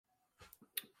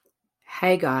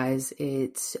Hey guys,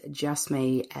 it's just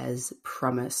me as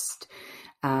promised.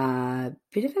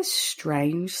 Bit of a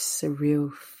strange,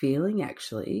 surreal feeling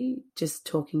actually, just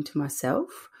talking to myself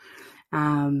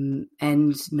and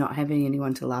not having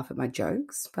anyone to laugh at my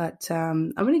jokes. But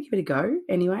I'm going to give it a go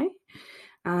anyway.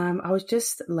 I was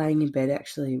just laying in bed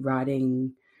actually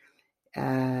writing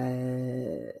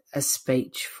a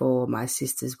speech for my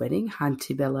sister's wedding.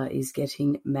 Hunty Bella is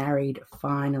getting married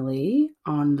finally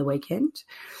on the weekend.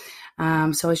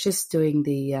 So I was just doing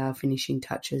the finishing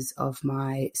touches of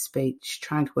my speech,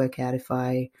 trying to work out if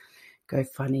I go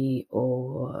funny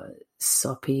or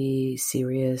soppy,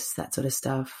 serious, that sort of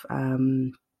stuff.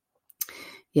 Don't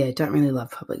really love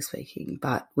public speaking,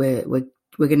 but we're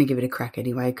going to give it a crack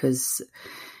anyway because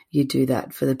you do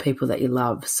that for the people that you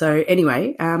love. So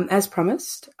anyway, as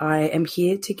promised, I am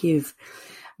here to give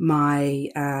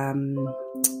my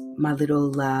my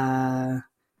little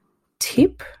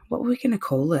tip. What were we going to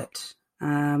call it?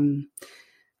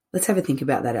 Let's have a think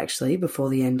about that actually before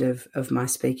the end of my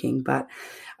speaking. But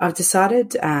I've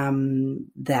decided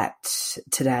that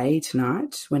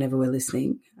tonight, whenever we're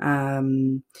listening,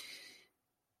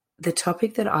 the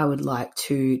topic that I would like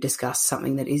to discuss,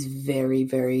 something that is very,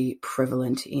 very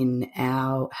prevalent in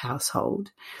our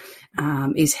household,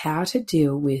 is how to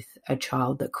deal with a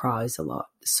child that cries a lot.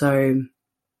 So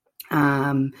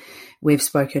we've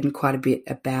spoken quite a bit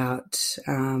about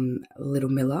little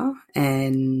Milla,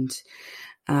 and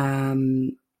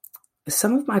some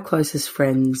of my closest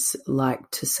friends like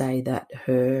to say that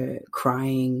her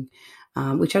crying,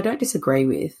 which I don't disagree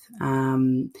with,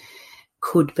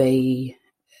 could be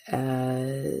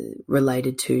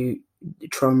related to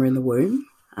trauma in the womb,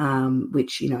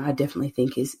 which, I definitely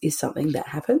think is something that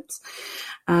happens.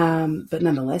 But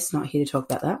nonetheless, not here to talk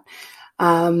about that.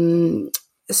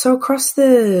 So across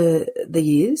the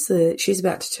years, she's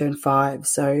about to turn 5.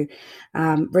 So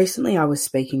recently I was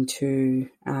speaking to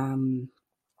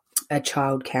a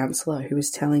child counsellor who was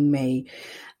telling me,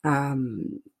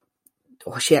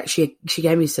 she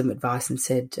gave me some advice and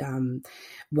said,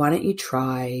 why don't you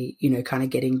try, kind of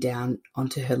getting down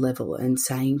onto her level and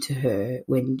saying to her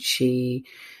when she,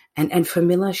 and for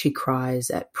Milla, she cries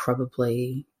at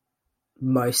probably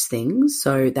most things.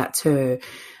 So that's her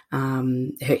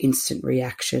instant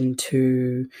reaction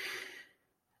to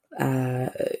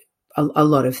a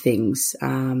lot of things,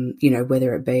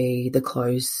 whether it be the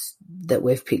clothes that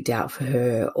we've picked out for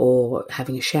her, or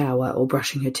having a shower, or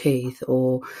brushing her teeth,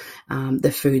 or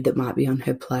the food that might be on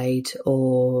her plate,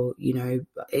 or,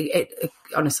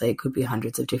 honestly, it could be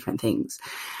hundreds of different things.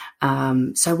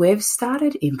 So we've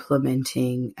started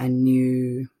implementing a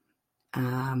new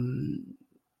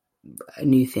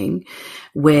thing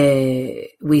where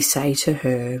we say to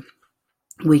her,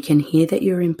 we can hear that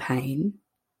you're in pain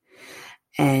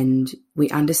and we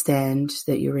understand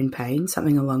that you're in pain,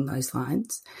 something along those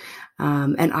lines.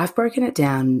 And I've broken it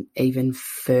down even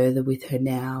further with her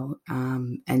now,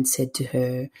 and said to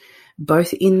her,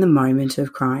 both in the moment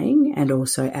of crying and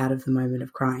also out of the moment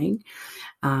of crying,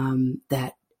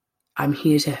 that I'm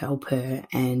here to help her,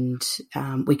 and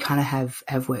we kind of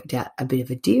have worked out a bit of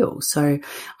a deal. So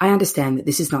I understand that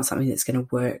this is not something that's going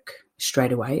to work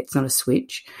straight away. It's not a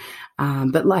switch.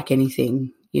 But like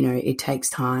anything, it takes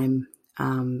time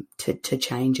to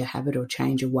change a habit or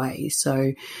change a way.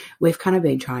 So we've kind of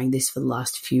been trying this for the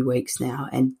last few weeks now,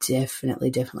 and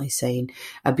definitely seen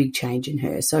a big change in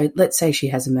her. So let's say she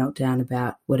has a meltdown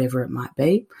about whatever it might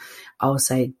be. I'll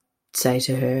say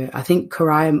to her, I think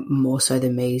Karaya more so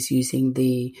than me is using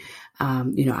the,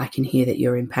 I can hear that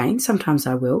you're in pain. Sometimes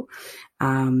I will,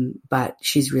 but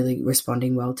she's really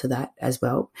responding well to that as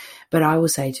well. But I will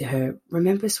say to her,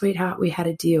 remember, sweetheart, we had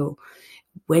a deal.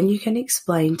 When you can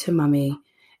explain to mummy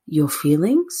your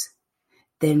feelings,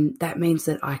 then that means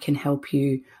that I can help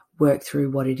you work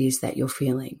through what it is that you're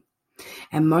feeling.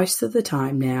 And most of the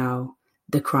time now,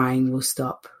 the crying will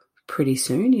stop pretty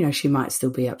soon. She might still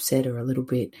be upset or a little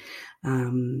bit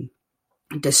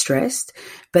distressed,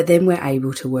 but then we're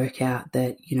able to work out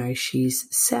that, she's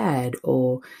sad,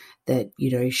 or that,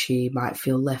 she might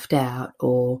feel left out,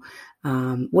 or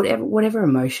whatever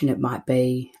emotion it might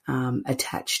be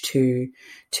attached to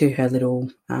her little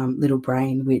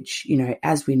brain, which,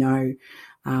 as we know,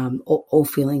 all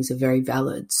feelings are very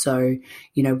valid. So,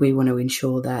 we want to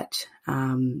ensure that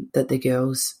that the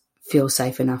girls feel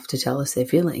safe enough to tell us their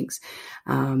feelings.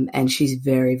 And she's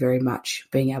very, very much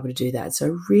being able to do that.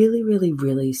 So really, really,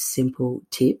 really simple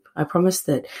tip. I promise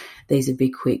that these are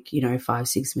big, quick,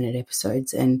 5-6 minute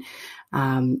episodes. And,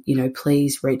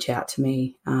 please reach out to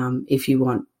me if you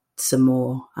want some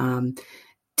more.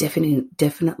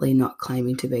 definitely not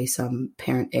claiming to be some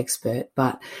parent expert,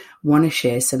 but want to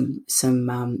share some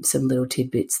little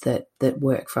tidbits that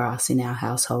work for us in our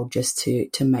household, just to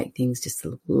make things just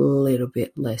a little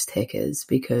bit less heckers,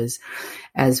 because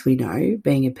as we know,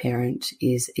 being a parent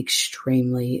is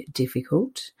extremely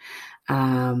difficult.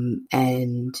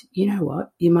 And you know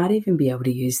what? You might even be able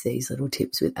to use these little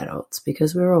tips with adults,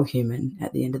 because we're all human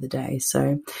at the end of the day.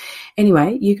 So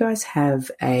anyway, you guys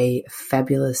have a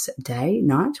fabulous day,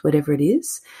 night, whatever it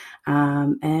is.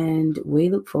 And we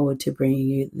look forward to bringing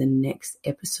you the next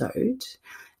episode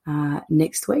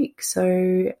next week.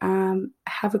 So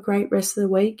have a great rest of the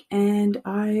week, and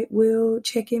I will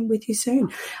check in with you soon.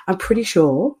 I'm pretty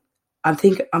sure, I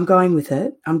think I'm going with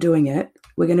it. I'm doing it.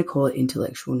 We're going to call it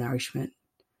intellectual nourishment.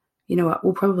 You know what?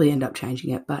 We'll probably end up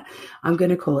changing it, but I'm going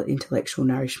to call it intellectual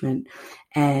nourishment.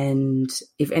 And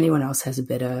if anyone else has a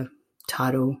better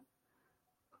title,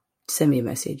 send me a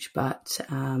message. But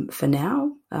for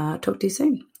now, talk to you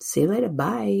soon. See you later.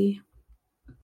 Bye.